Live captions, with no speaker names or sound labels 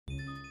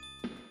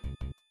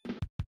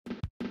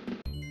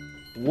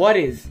What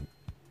is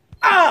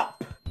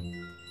up,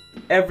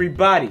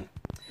 everybody?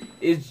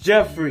 It's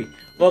Jeffrey.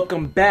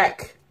 Welcome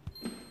back.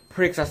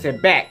 Pricks, I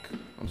said back.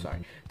 I'm sorry.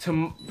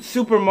 To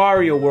Super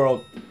Mario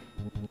World.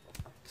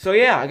 So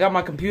yeah, I got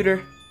my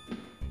computer.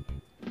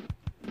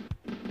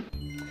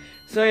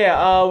 So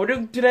yeah,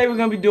 today we're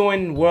gonna be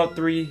doing World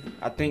 3,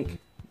 I think.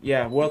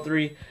 Yeah, World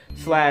 3 /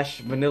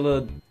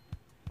 Vanilla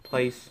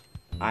Place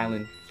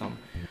Island something.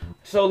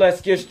 So let's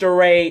get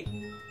straight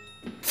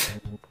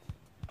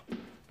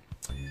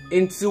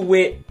into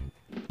it.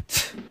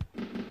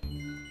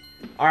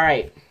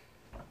 Alright,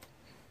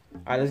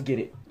 let's get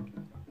it.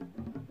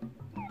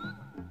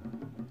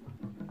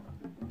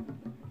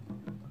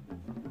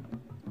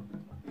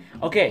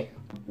 Okay,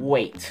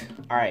 wait.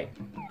 Alright.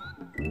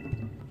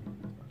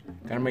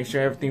 Gotta make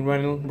sure everything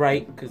running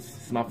right, because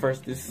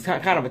this is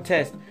kind of a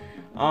test.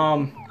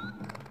 Alright.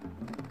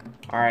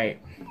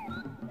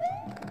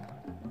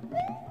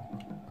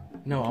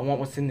 No, I want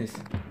what's in this.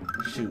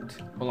 Shoot.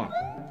 Hold on.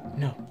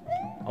 No.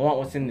 I want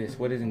what's in this.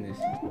 What is in this?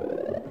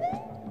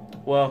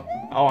 Well,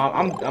 oh,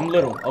 I'm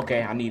little.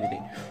 Okay, I needed it.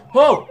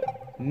 Whoa!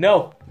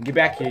 No! Get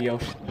back here,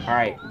 Yoshi.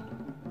 Alright.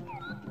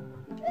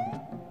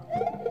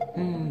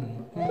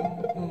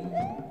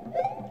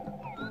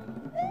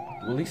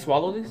 Will he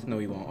swallow this? No,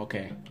 he won't.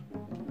 Okay.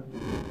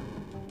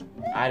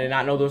 I did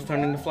not know those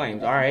turned into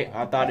flames. Alright,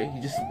 I thought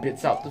he just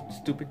spits out the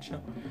stupid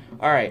shell.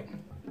 Alright.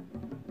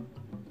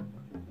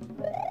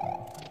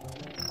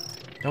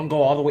 Don't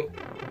go all the way.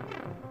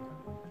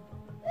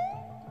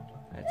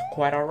 That's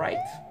quite alright.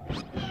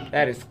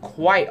 That is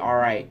quite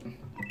alright.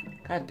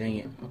 God dang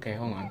it. Okay,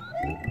 hold on.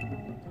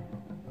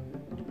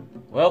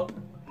 Well.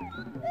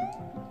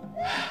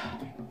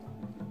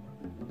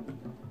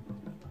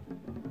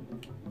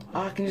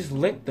 I can just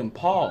lick them.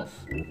 Pause.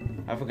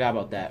 I forgot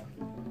about that.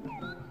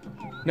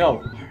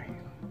 No.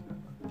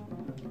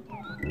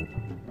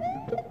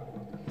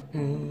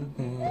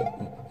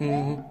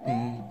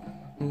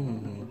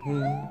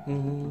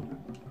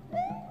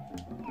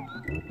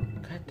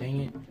 God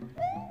dang it.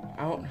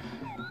 Out.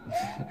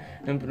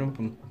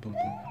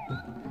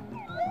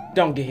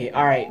 Don't get hit.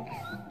 Alright.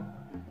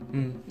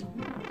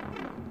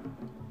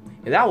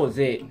 Yeah, that was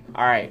it.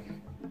 Alright.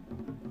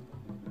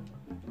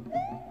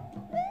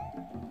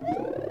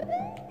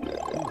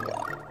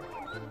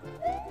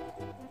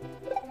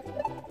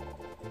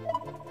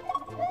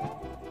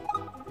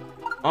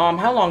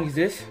 How long is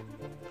this?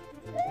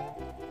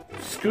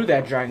 Screw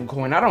that dragon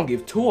coin. I don't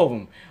give 2 of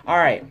them.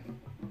 Alright.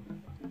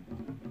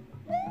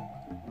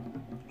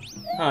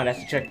 Huh, that's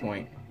a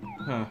checkpoint.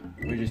 Huh,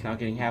 we're just now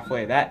getting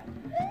halfway.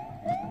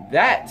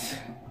 That's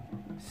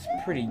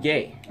pretty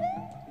gay.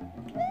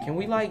 Can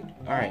we, like,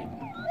 alright.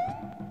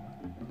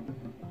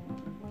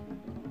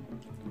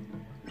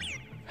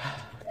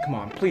 Come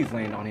on, please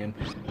land on him.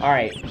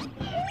 Alright.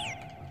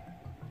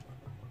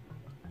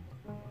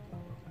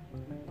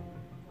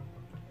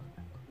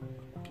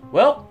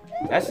 Well,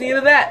 that's the end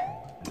of that.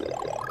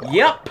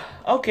 Yep.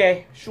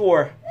 Okay,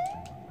 sure.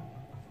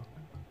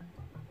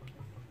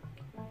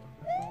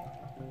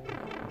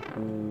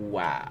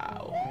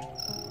 Wow.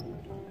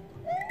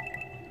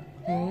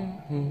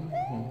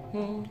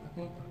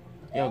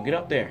 Yo, get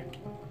up there.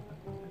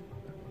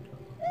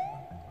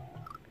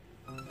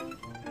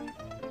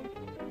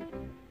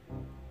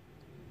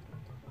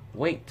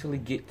 Wait till he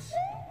gets...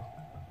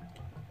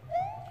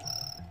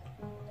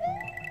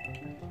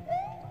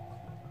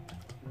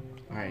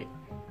 Alright.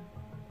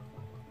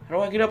 How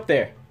do I get up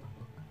there?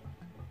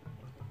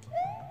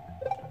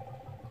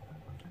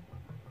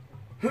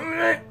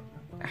 How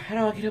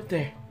do I get up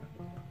there?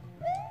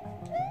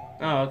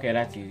 Oh, okay,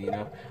 that's easy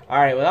enough.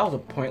 Alright, well, that was a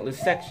pointless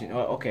section.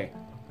 Oh, okay.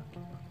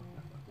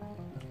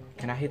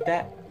 Can I hit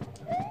that?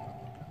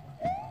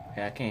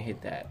 Yeah, I can't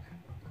hit that.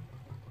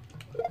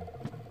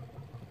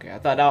 Okay, I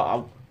thought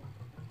I'll...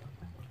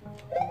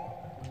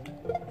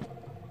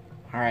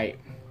 Alright.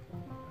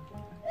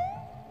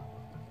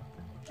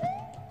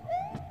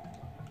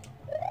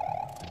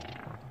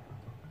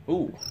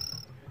 Ooh.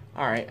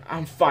 Alright,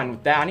 I'm fine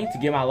with that. I need to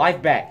get my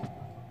life back.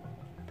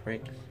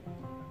 Pricks.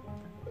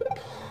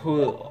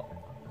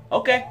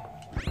 Okay.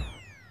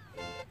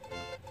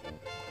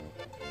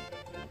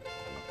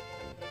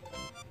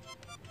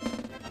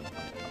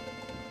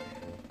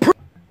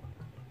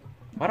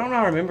 Why don't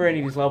I remember any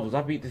of these levels?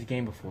 I beat this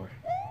game before.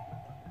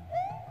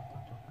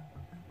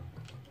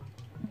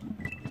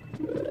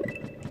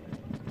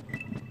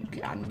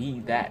 Okay, I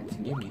need that.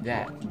 Give me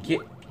that.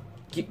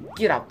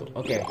 Get out the...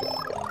 Okay.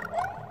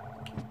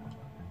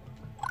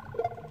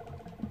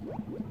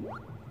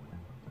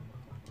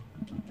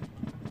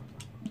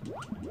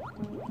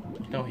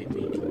 Don't hit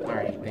me.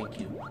 Alright, thank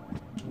you.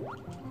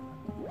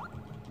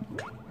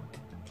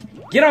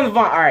 Get on the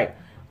vine! Alright.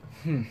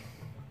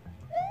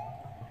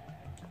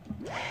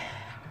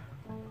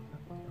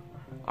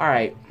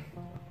 Alright.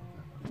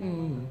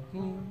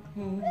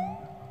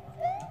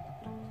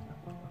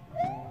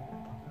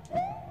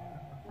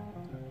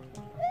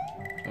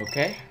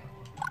 Okay.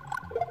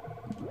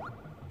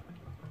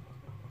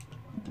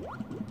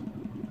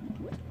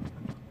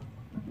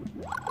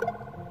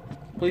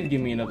 Please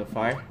give me another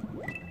fire.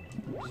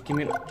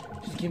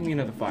 Just give me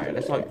another fire.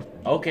 That's all.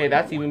 Okay,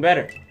 that's even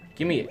better.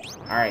 Give me it.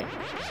 All right.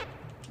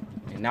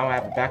 And now I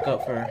have a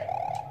backup for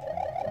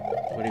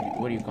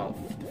what do you call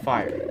it? The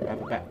fire. I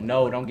have a back.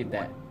 No, don't get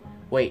that.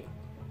 Wait.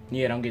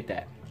 Yeah, don't get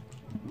that.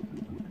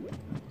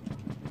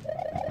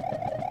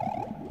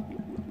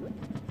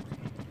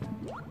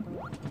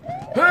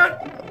 Huh?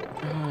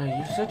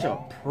 You're such a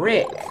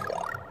prick.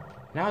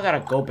 Now I gotta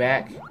go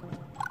back.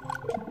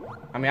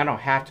 I mean, I don't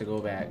have to go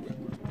back.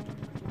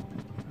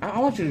 I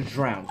want you to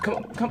drown.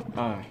 Come.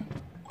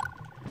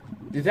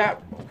 Did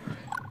that?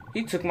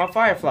 He took my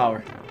fire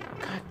flower.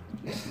 God.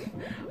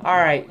 All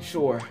right,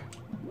 sure.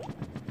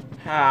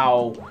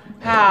 How?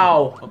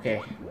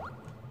 Okay.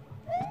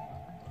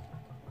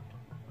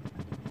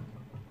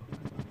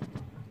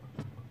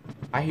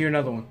 I hear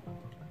another one.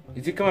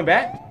 Is he coming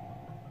back?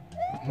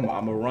 I'm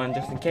gonna run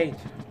just in case.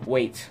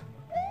 Wait.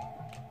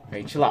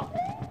 Hey, chill out.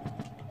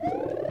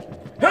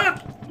 Huh!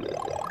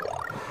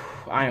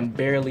 I am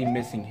barely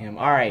missing him.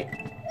 All right.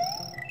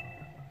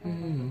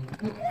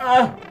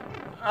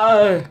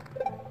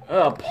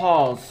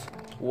 Pause.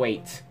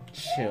 Wait.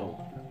 Chill.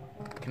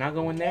 Can I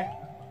go in there?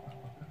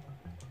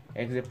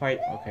 Exit pipe?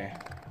 Okay.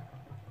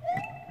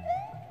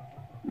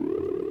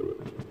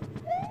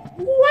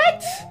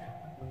 What?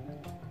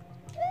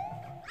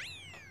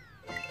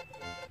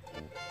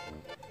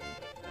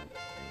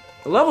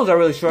 The levels are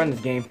really short in this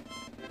game.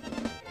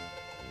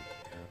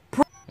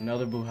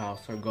 Another boo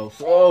house or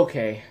ghost.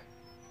 Okay.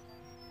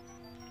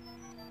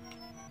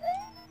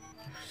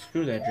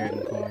 Screw that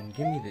dragon coin.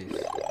 Give me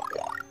this.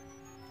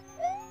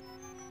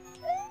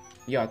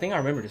 Yo, I think I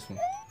remember this one.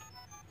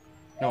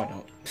 No, I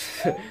don't.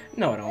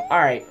 No, I don't.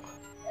 Alright.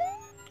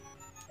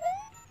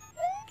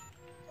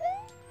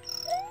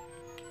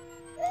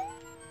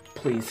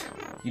 Please.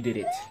 You did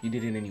it. You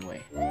did it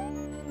anyway.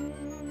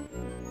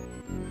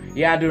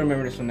 Yeah, I do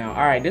remember this one now.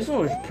 Alright, this one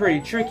was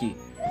pretty tricky.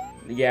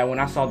 Yeah, when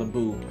I saw the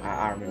boo,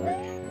 I remember.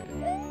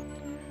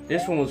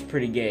 This one was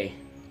pretty gay.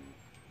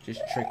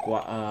 Just trick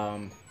what,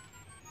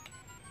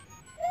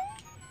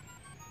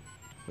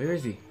 where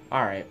is he?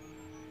 Alright.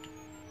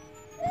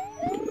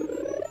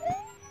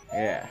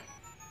 Yeah.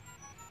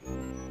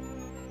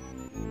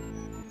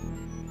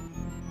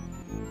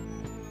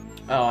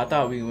 Oh, I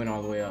thought we went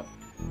all the way up.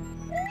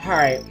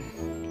 Alright.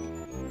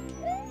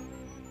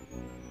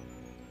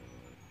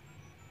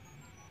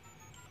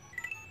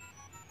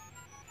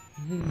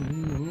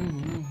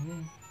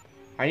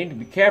 I need to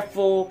be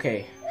careful.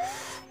 Okay.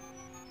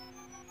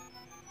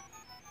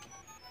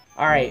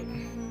 Alright.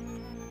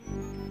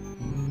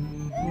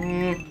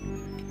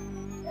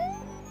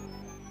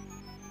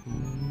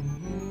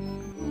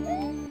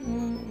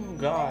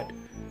 God.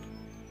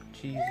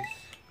 Jesus.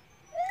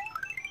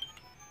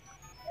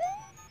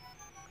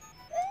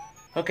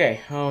 Okay.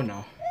 Oh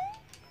no.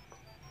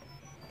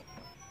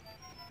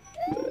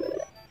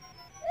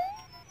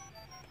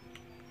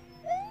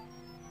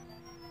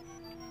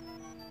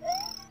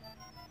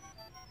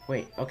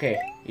 Wait, okay.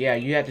 Yeah,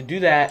 you have to do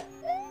that.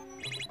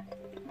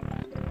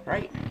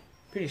 Right?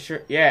 Pretty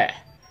sure. Yeah.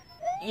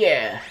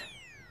 Yeah.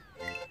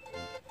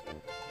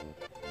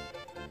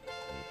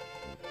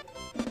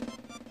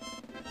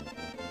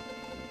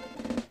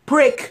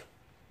 Prick!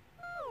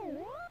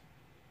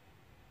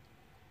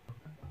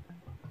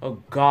 Oh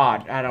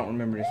God, I don't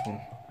remember this one.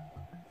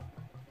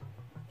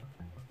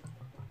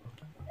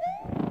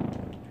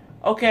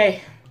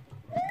 Okay.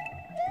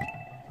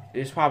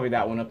 There's probably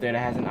that one up there that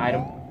has an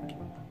item.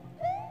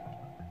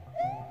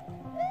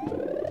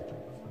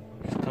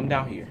 Just come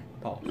down here.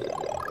 Pause.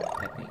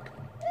 I think.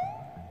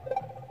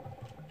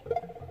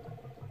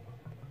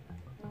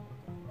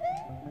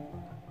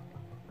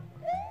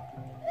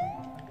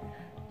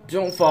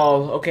 Don't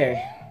fall.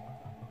 Okay.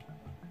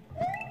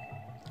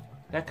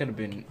 That could have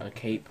been a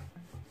cape.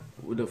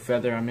 With a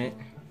feather, I meant.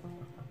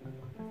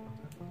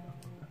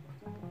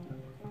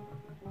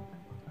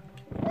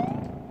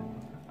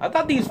 I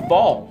thought these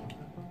fall.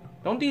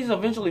 Don't these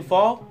eventually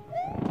fall?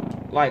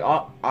 Like,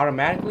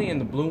 automatically,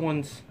 and the blue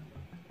ones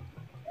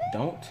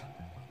don't?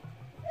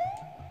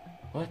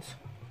 What?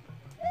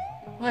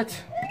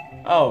 What?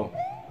 Oh.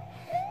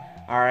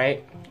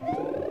 Alright.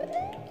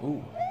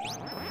 Ooh.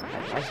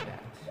 I like that.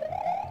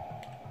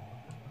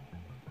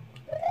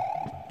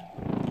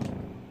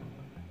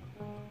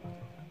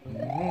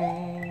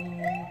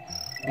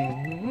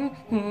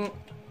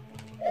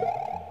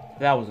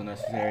 That was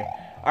unnecessary.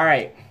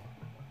 Alright.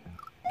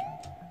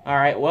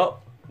 Alright,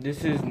 well,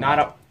 this is not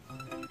a...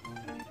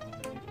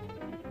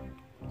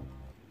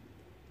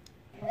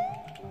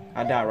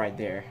 I died right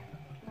there.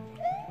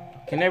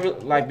 Can there,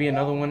 like, be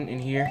another one in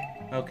here?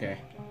 Okay.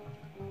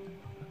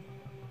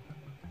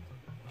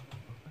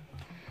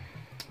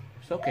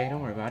 It's okay,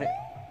 don't worry about it.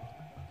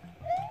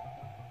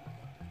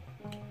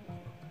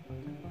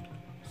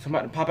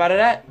 Somebody pop out of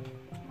that?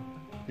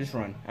 Just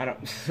run. I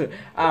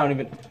don't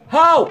even...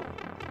 Oh!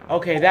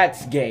 Okay,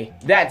 that's gay.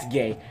 That's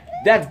gay.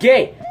 That's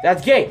gay.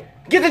 That's gay.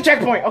 Get the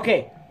checkpoint.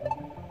 Okay.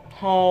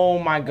 Oh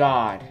my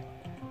God.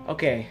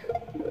 Okay.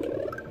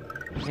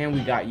 And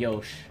we got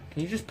Yosh.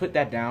 Can you just put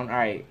that down?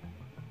 Alright.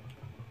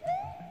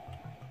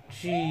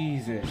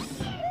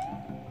 Jesus.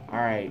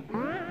 Alright.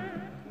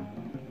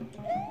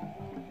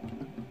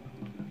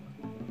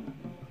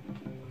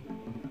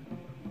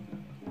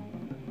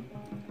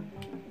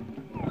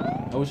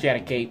 I wish he had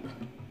a cape.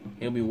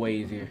 It'll be way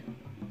easier.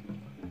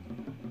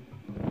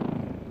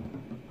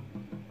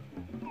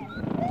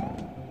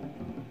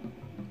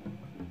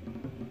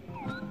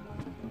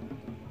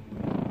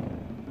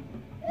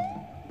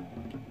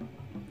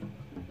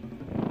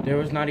 There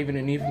was not even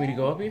a need for me to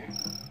go up here?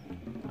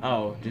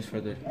 Oh, just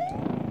for the...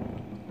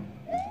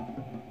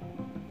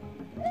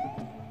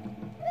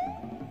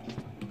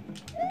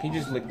 Can you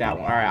just lick that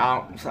one?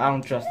 Alright, I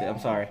don't trust it. I'm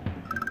sorry.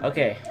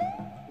 Okay.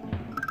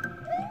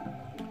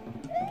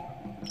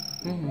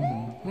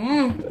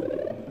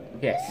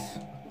 Yes.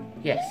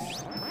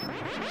 Yes.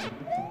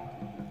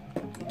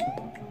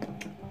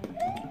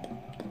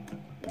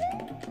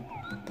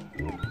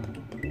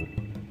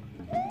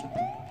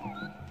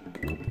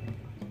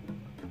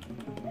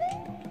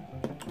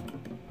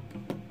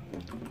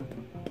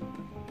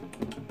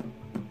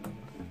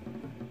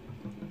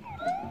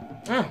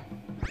 Huh.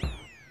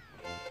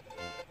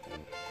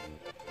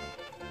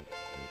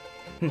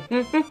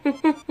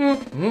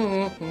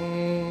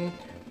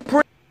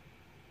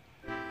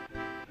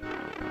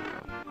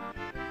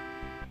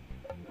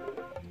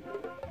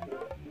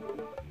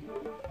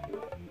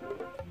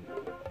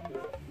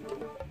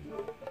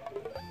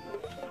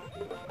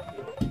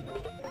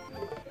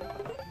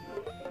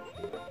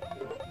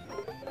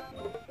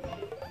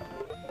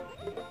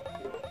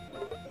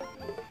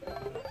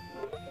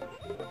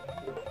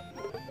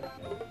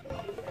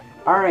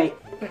 Alright.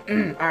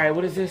 Alright,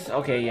 what is this?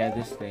 Okay, yeah,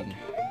 this thing.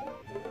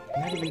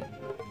 Not even...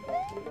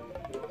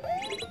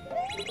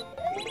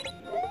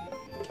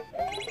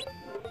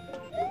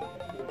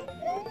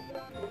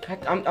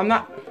 I'm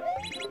not...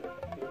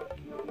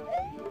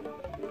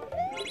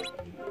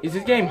 Is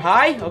this game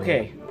high?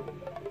 Okay.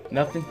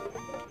 Nothing.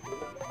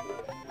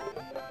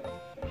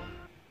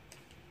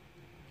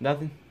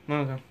 Nothing?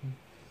 Okay.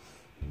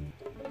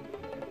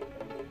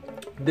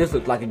 This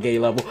looks like a gay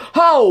level.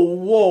 Oh,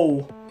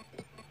 whoa!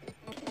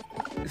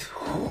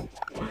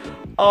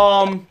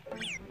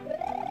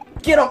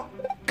 Get him!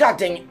 God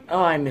dang it!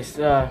 Oh, I missed.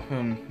 Well.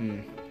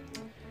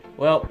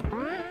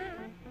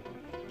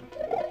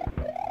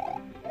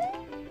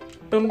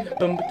 Ooh,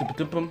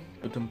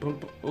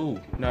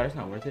 no, that's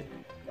not worth it.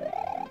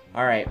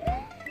 All right.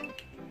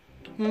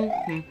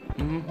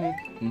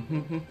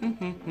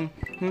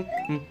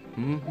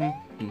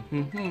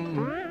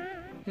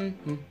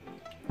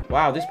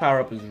 Wow, this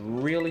power up is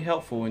really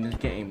helpful in this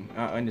game,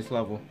 in this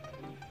level.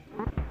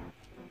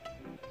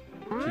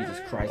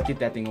 Jesus Christ, get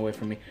that thing away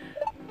from me.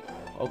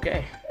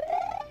 Okay.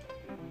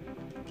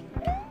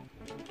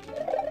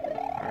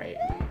 Alright.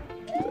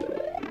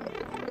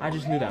 I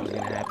just knew that was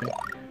gonna happen.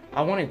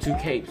 I wanted 2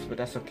 capes, but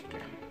that's okay.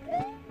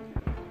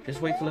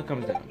 Just wait till it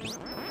comes down.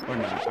 Or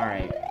not.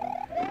 Alright.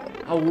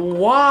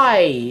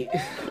 Why?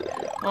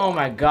 Oh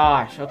my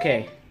gosh.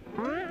 Okay.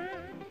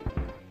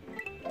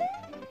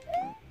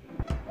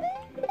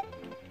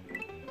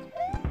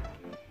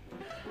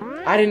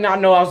 I did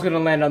not know I was gonna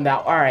land on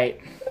that. Alright.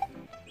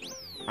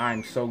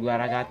 I'm so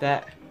glad I got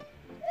that.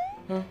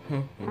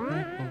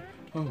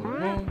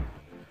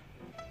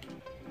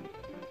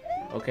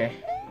 Okay.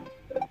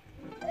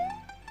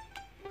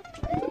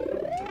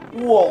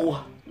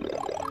 Whoa!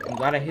 I'm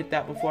glad I hit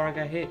that before I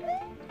got hit.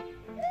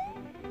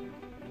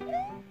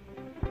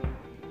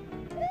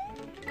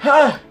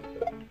 Huh!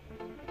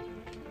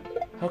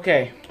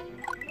 Okay.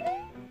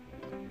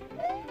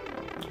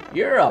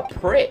 You're a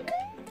prick.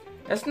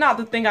 That's not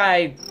the thing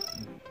I...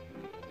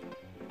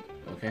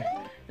 Okay.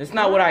 That's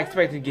not what I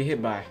expected to get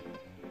hit by.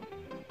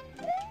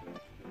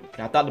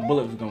 I thought the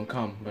bullet was gonna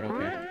come, but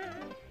okay.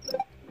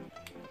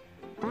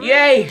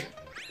 Yay!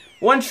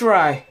 1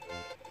 try.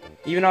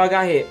 Even though I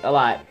got hit a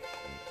lot.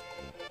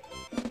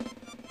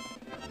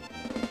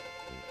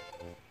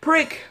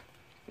 Prick!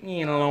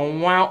 You know,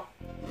 wow.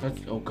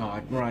 Oh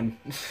god, run.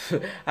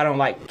 I don't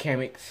like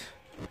chemics.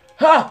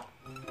 Ha!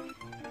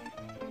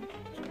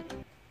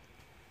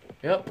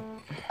 Yep.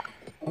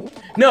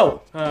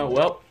 No!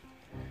 Well.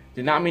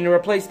 Did not mean to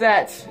replace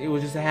that. It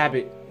was just a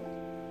habit.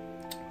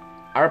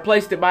 I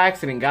replaced it by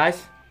accident,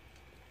 guys.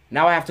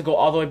 Now I have to go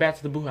all the way back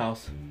to the Boo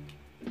House.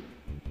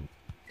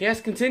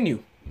 Yes,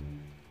 continue.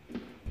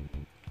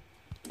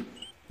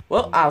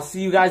 Well, I'll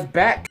see you guys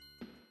back.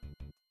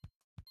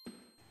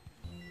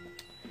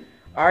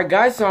 Alright,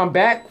 guys, so I'm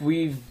back.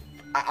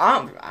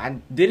 I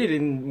did it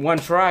in 1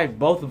 try,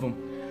 both of them.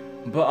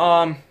 But,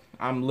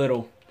 I'm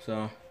little,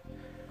 so.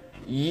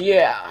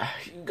 Yeah,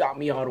 you got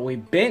me all the way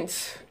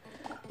bent.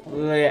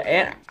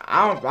 And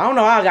I don't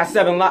know how I got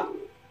 7 lives.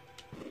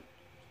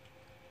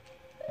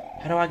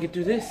 How do I get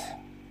through this?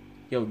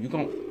 Yo, you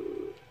gon'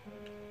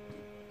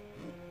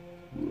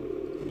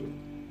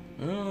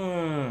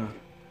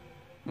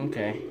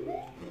 okay.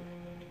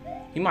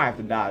 He might have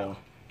to die though.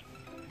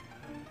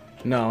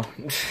 No.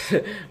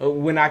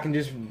 When I can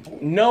just...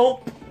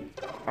 Nope.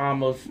 I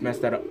almost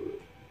messed that up.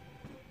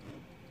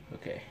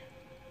 Okay.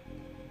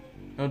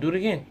 No, do it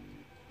again.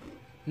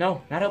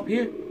 No, not up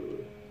here.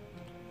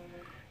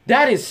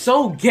 That is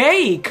so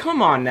gay.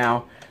 Come on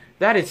now.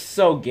 That is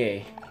so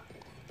gay.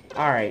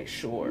 Alright,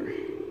 sure.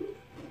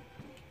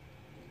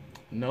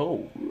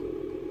 No.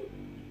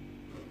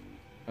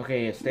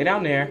 Okay, yeah, stay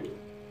down there.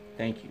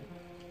 Thank you.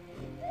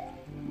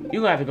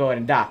 You're gonna have to go ahead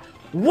and die.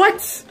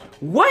 What?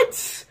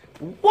 What?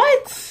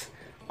 What?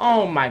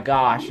 Oh my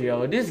gosh,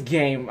 yo. This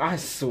game, I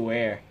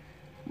swear.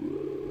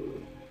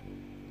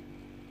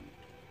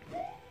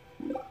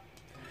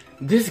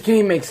 This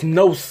game makes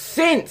no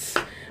sense.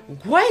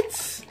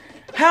 What?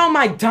 How am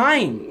I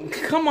dying?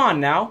 Come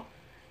on now.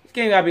 This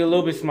game gotta be a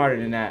little bit smarter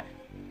than that.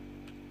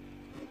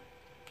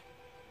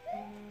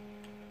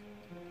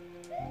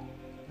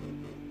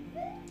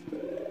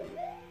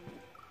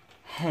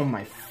 Oh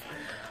my...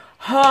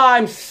 Oh,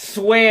 I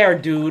swear,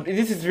 dude.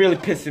 This is really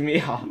pissing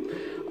me off.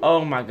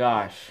 Oh my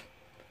gosh.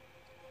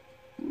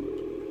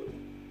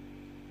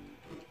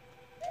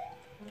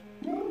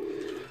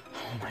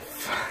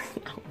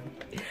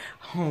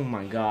 Oh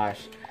my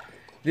gosh.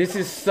 This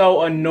is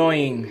so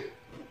annoying.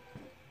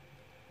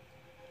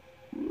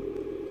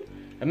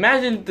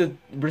 Imagine if the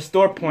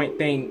restore point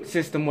thing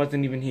system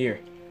wasn't even here.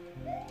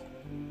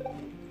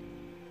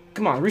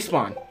 Come on,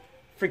 respawn.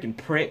 Freaking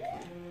prick.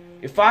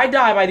 If I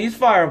die by these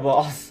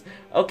fireballs...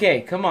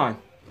 Okay, come on.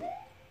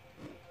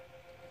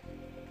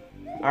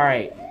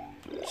 Alright.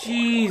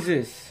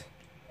 Jesus.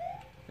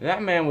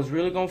 That man was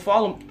really gonna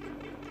follow me.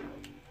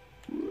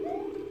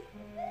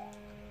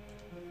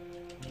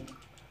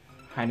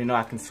 I know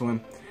I can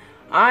swim.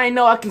 I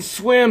know I can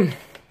swim.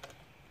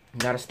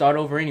 Gotta start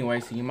over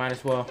anyway, so you might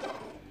as well.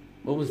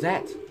 What was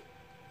that?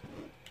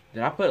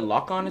 Did I put a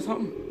lock on or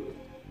something?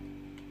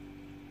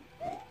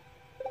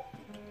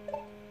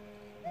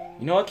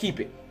 You know what? Keep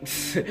it.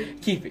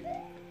 Keep it.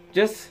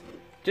 Just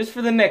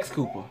for the next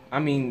Koopa. I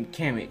mean,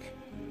 Kamek.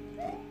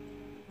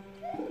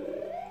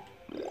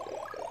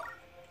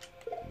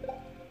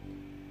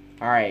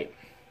 Alright.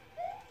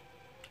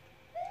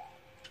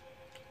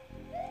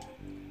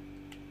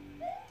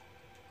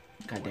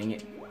 God dang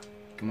it.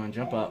 Come on,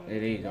 jump up. There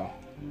you go.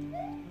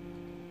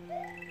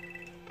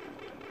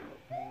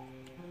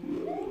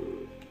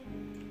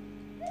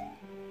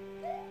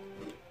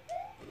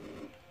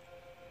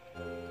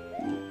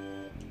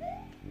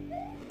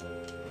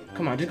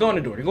 Come on, just go in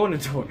the door. Go in the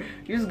door.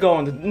 You just go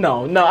in the...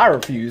 No, I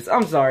refuse.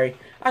 I'm sorry.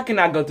 I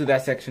cannot go through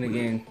that section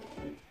again.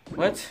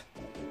 What?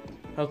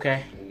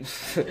 Okay.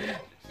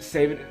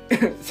 Save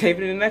it. Save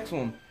it in the next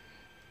one.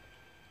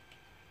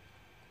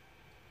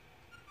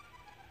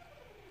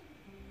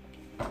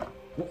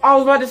 I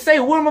was about to say,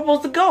 where am I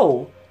supposed to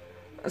go?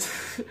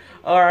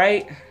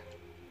 Alright.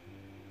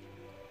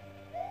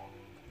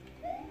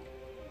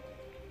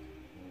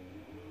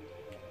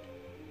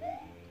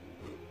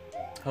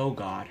 Oh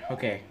God.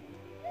 Okay.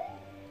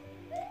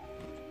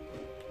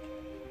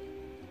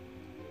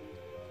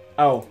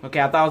 Oh, okay,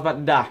 I thought I was about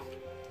to die.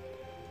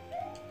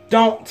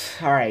 Don't!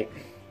 Alright.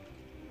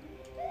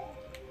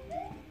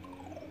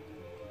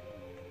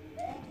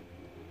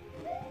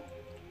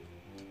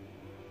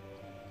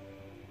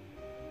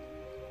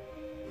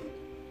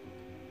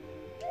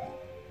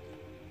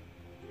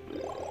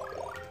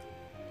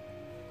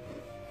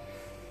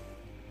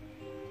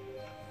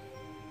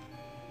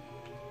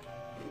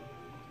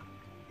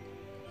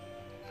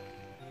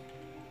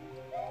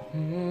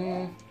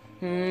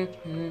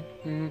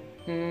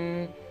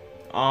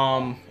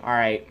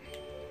 Alright.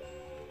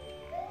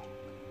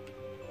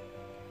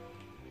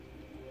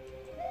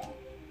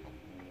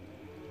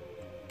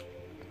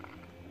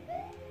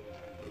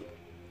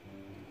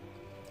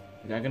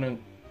 Is that gonna...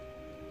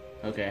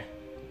 Okay.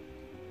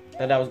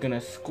 Thought that was gonna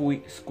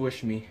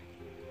squish me.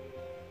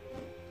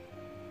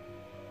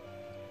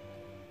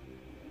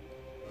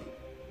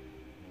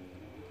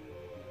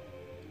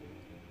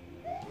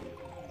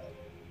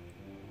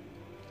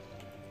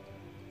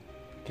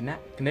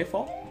 Can they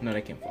fall? No,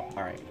 they can't fall.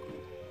 All right.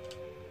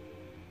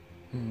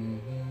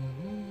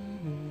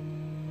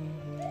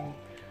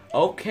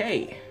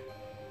 Okay.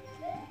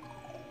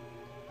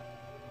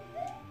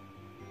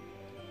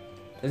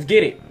 Let's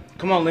get it.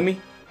 Come on, Lemmy.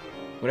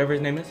 Whatever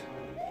his name is.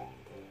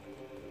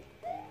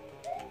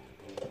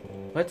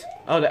 What?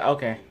 Oh,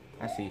 okay.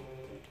 I see.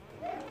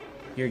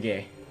 You're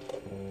gay.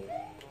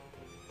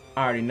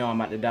 I already know I'm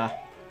about to die.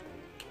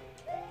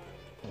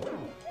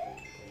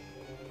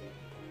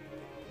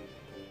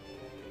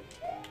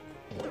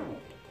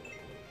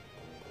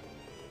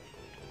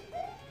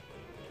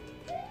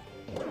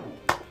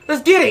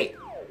 Let's get it!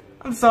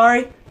 I'm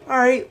sorry.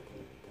 Alright.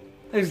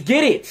 Let's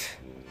get it!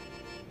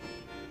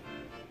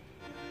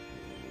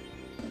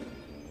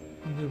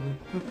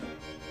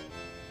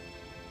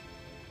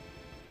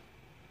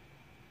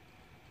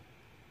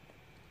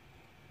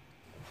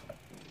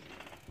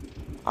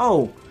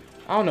 Oh,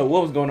 I don't know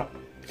what was going on.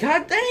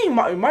 God dang,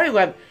 Mario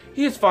Lab,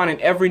 he is finding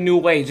every new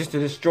way just to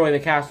destroy the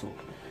castle.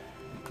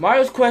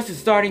 Mario's quest is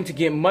starting to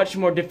get much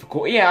more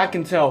difficult. Yeah, I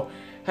can tell.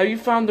 Have you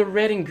found the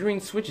red and green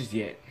switches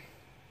yet?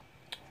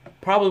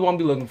 Probably won't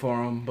be looking for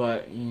them,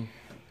 but...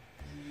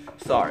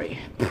 sorry.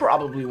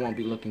 Probably won't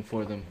be looking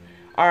for them.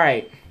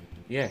 Alright.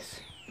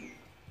 Yes.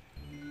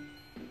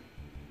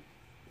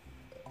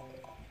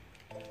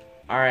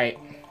 Alright.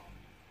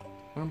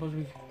 Where am I supposed to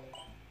be?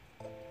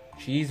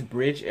 Cheese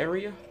Bridge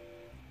area?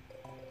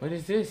 What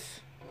is this?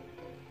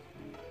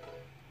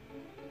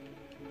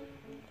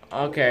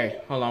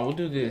 Okay, hold on. We'll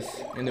do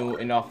this and then we'll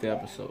end off the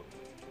episode.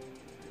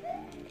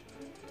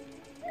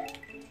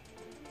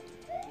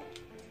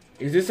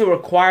 Is this a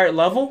required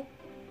level?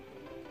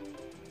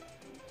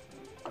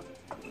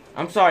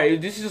 I'm sorry,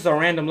 this is just a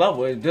random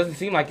level. It doesn't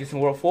seem like it's in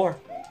World 4.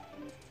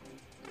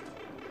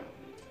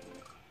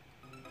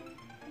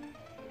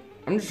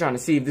 I'm just trying to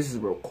see if this is a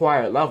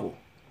required level.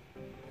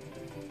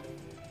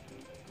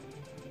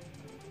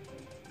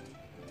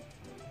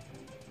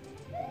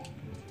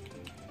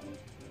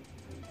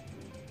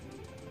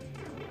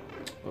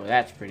 Well,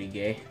 that's pretty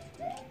gay.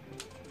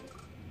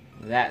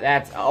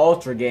 That's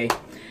ultra gay.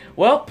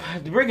 Well,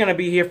 we're gonna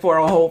be here for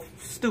a whole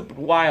stupid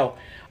while.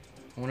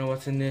 I wonder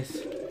what's in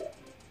this.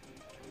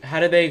 How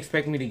did they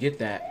expect me to get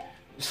that?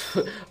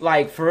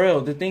 Like, for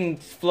real, the thing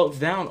floats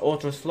down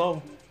ultra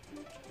slow.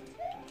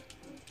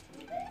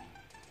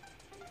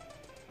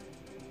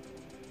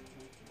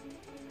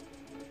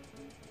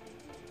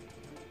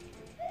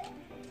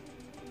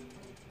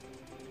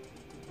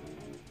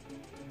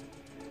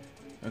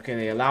 Okay,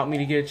 they allowed me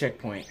to get a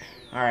checkpoint.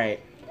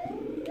 Alright.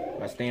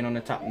 Am I staying on the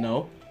top?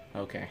 No?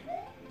 Okay.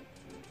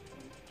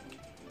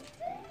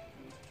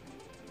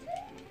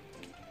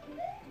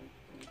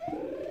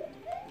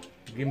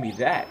 Give me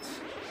that.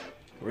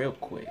 Real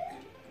quick.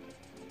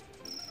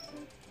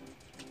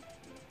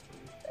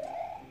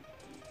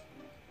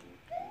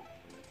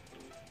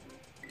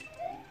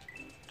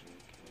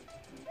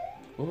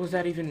 What was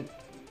that even?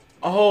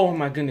 Oh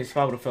my goodness, if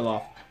I would have fell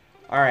off.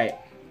 Alright.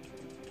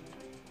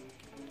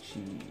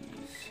 Jeez.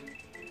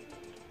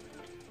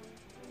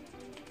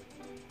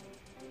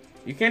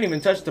 You can't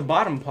even touch the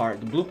bottom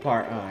part, the blue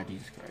part. Ah,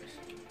 Jesus Christ.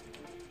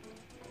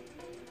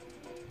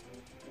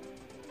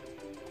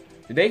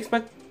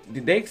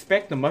 Did they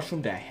expect the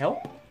mushroom to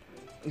help?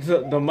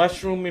 The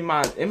mushroom in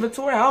my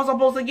inventory? How was I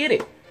supposed to get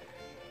it?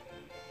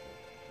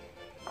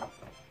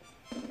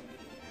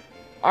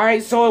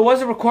 Alright, so it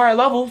was a required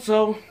level,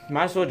 so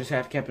might as well just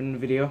have kept it in the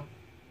video.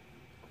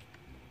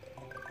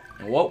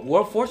 And what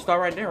World 4 star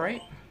right there,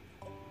 right?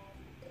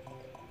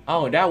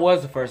 Oh, that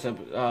was the first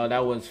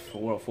that was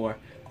for World 4.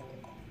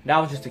 That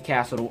was just a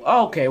castle.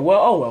 Okay, well,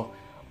 oh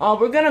well.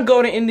 We're gonna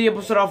go to end the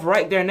episode off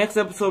right there. Next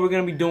episode we're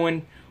gonna be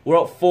doing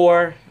World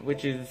 4,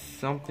 which is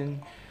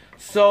something.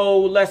 So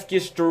let's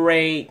get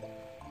straight.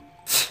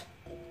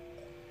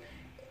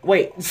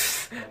 Wait,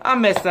 I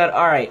messed that.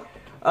 Alright.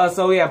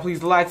 So yeah,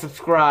 please like,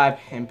 subscribe,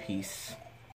 and peace.